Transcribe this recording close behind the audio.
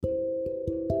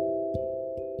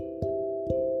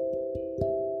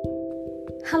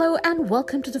Hello and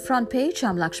welcome to the front page.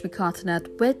 I'm Lakshmi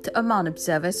Karthanath with Oman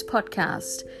Observer's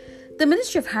podcast. The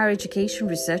Ministry of Higher Education,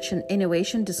 Research and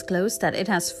Innovation disclosed that it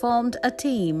has formed a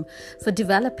team for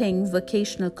developing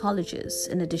vocational colleges.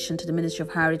 In addition to the Ministry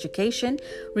of Higher Education,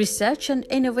 Research and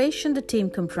Innovation, the team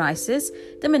comprises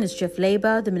the Ministry of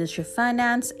Labour, the Ministry of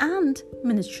Finance and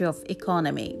Ministry of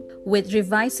Economy, with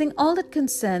revising all that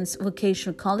concerns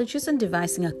vocational colleges and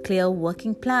devising a clear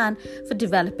working plan for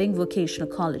developing vocational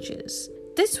colleges.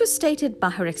 This was stated by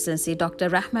Her Excellency Dr.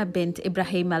 Rahma bint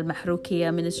Ibrahim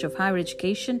Al-Mahroukiya, Minister of Higher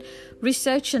Education,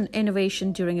 Research and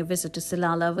Innovation during a visit to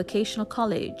Salalah Vocational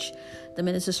College. The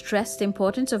Minister stressed the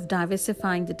importance of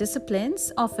diversifying the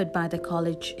disciplines offered by the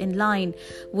college in line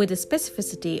with the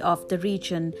specificity of the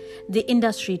region, the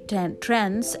industry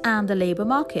trends and the labour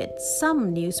market.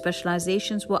 Some new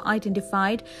specializations were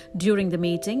identified during the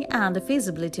meeting and the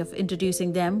feasibility of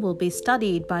introducing them will be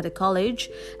studied by the college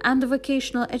and the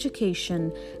vocational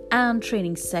education and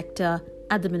training sector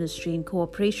at the ministry in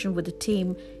cooperation with the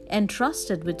team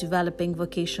entrusted with developing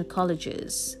vocational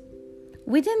colleges.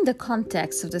 Within the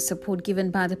context of the support given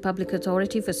by the Public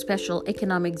Authority for Special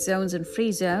Economic Zones and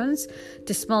Free Zones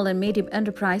to small and medium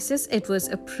enterprises, it was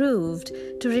approved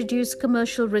to reduce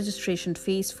commercial registration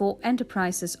fees for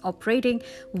enterprises operating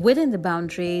within the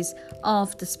boundaries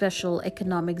of the Special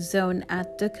Economic Zone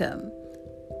at Duqm.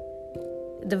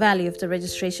 The value of the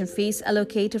registration fees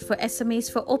allocated for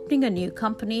SMEs for opening a new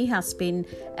company has been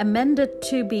amended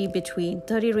to be between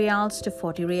 30 riyals to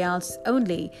 40 riyals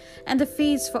only, and the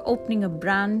fees for opening a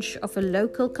branch of a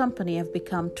local company have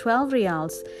become 12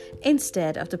 riyals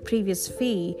instead of the previous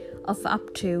fee of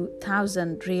up to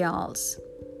 1,000 riyals.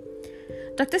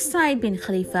 Dr. Said bin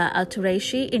Khalifa Al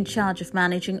Turaishi, in charge of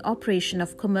managing operation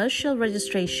of Commercial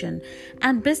Registration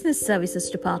and Business Services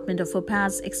Department of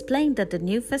OPAS, explained that the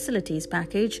new facilities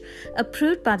package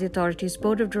approved by the authority's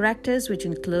board of directors, which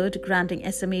include granting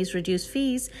SMEs reduced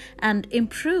fees and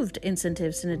improved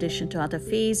incentives in addition to other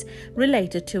fees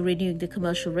related to renewing the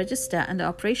commercial register and the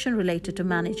operation related to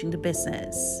managing the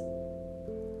business.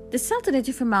 The Sultanate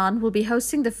of Oman will be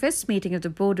hosting the first meeting of the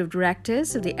Board of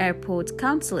Directors of the Airports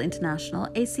Council International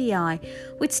 (ACI),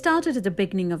 which started at the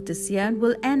beginning of this year and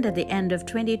will end at the end of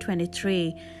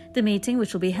 2023. The meeting,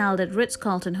 which will be held at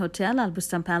Ritz-Carlton Hotel, Al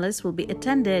Bustan Palace, will be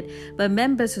attended by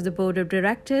members of the Board of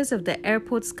Directors of the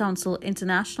Airports Council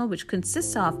International, which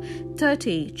consists of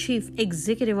 30 chief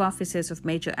executive officers of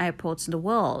major airports in the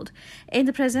world, in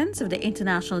the presence of the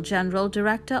International General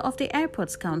Director of the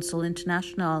Airports Council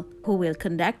International, who will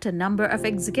conduct a number of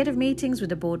executive meetings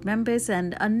with the board members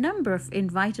and a number of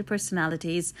invited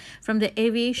personalities from the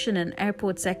aviation and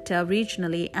airport sector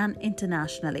regionally and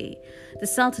internationally. The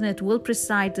Sultanate will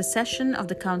preside the session of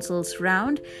the Council's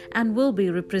round and will be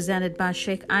represented by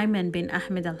Sheikh Ayman bin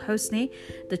Ahmed Al Hosni,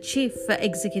 the Chief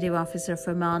Executive Officer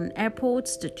for Oman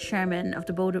Airports, the Chairman of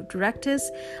the Board of Directors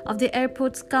of the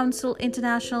Airports Council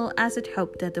International, as it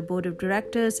hoped that the Board of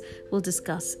Directors will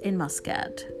discuss in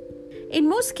Muscat. In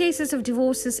most cases of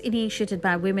divorces initiated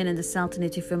by women in the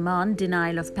Sultanate of Oman,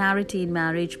 denial of parity in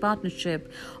marriage partnership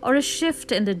or a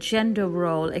shift in the gender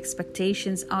role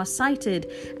expectations are cited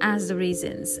as the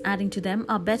reasons. Adding to them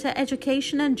are better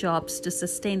education and jobs to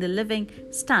sustain the living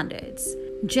standards.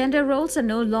 Gender roles are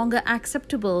no longer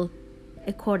acceptable,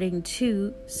 according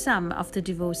to some of the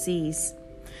divorcees.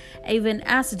 Even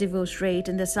as the divorce rate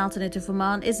in the Sultanate of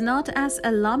Oman is not as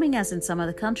alarming as in some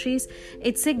other countries,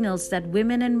 it signals that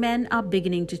women and men are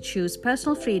beginning to choose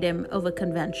personal freedom over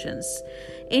conventions.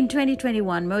 In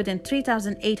 2021, more than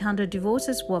 3,800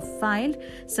 divorces were filed,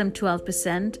 some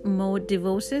 12% more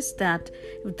divorces than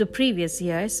the previous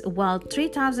years, while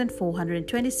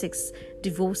 3,426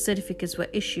 divorce certificates were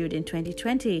issued in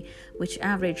 2020, which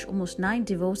averaged almost 9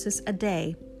 divorces a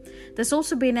day. There's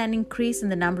also been an increase in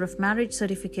the number of marriage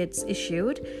certificates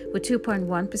issued, with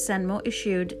 2.1% more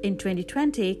issued in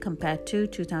 2020 compared to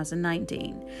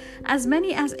 2019. As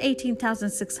many as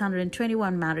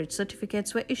 18,621 marriage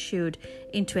certificates were issued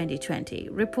in 2020.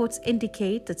 Reports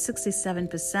indicate that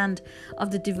 67%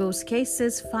 of the divorce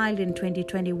cases filed in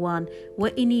 2021 were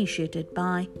initiated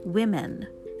by women.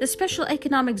 The Special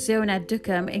Economic Zone at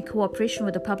Duqm, in cooperation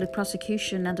with the Public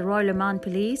Prosecution and the Royal Oman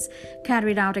Police,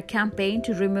 carried out a campaign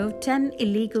to remove 10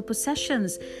 illegal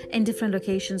possessions in different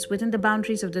locations within the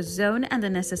boundaries of the zone, and the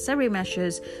necessary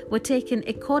measures were taken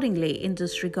accordingly in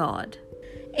this regard.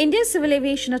 India's Civil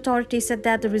Aviation Authority said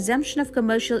that the resumption of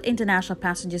commercial international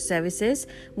passenger services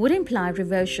would imply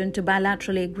reversion to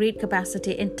bilaterally agreed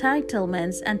capacity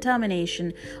entitlements and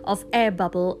termination of air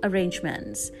bubble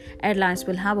arrangements. Airlines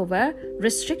will, however,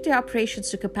 restrict their operations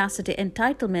to capacity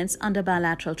entitlements under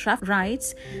bilateral traffic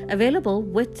rights available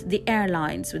with the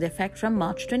airlines with effect from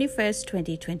March 21,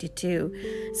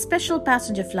 2022. Special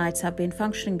passenger flights have been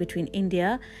functioning between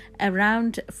India and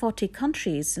around 40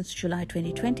 countries since July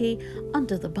 2020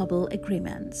 under the bubble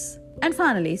agreements. And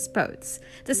finally, sports.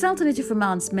 The Sultanate of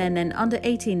Oman's men and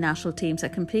under-18 national teams are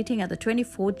competing at the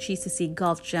 24th GCC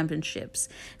Golf Championships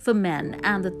for men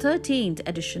and the 13th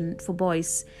edition for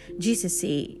boys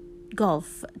GCC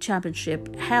Golf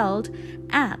Championship held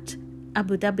at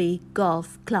Abu Dhabi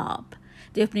Golf Club.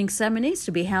 The opening ceremony is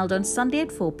to be held on Sunday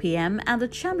at 4 p.m. and the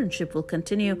championship will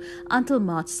continue until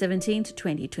March 17,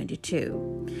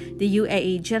 2022. The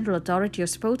UAE General Authority of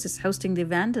Sports is hosting the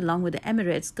event along with the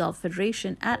Emirates Golf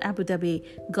Federation at Abu Dhabi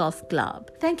Golf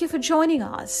Club. Thank you for joining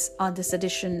us on this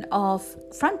edition of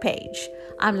Front Page.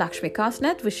 I'm Lakshmi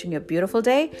Karthanet, wishing you a beautiful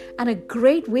day and a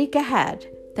great week ahead.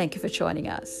 Thank you for joining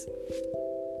us.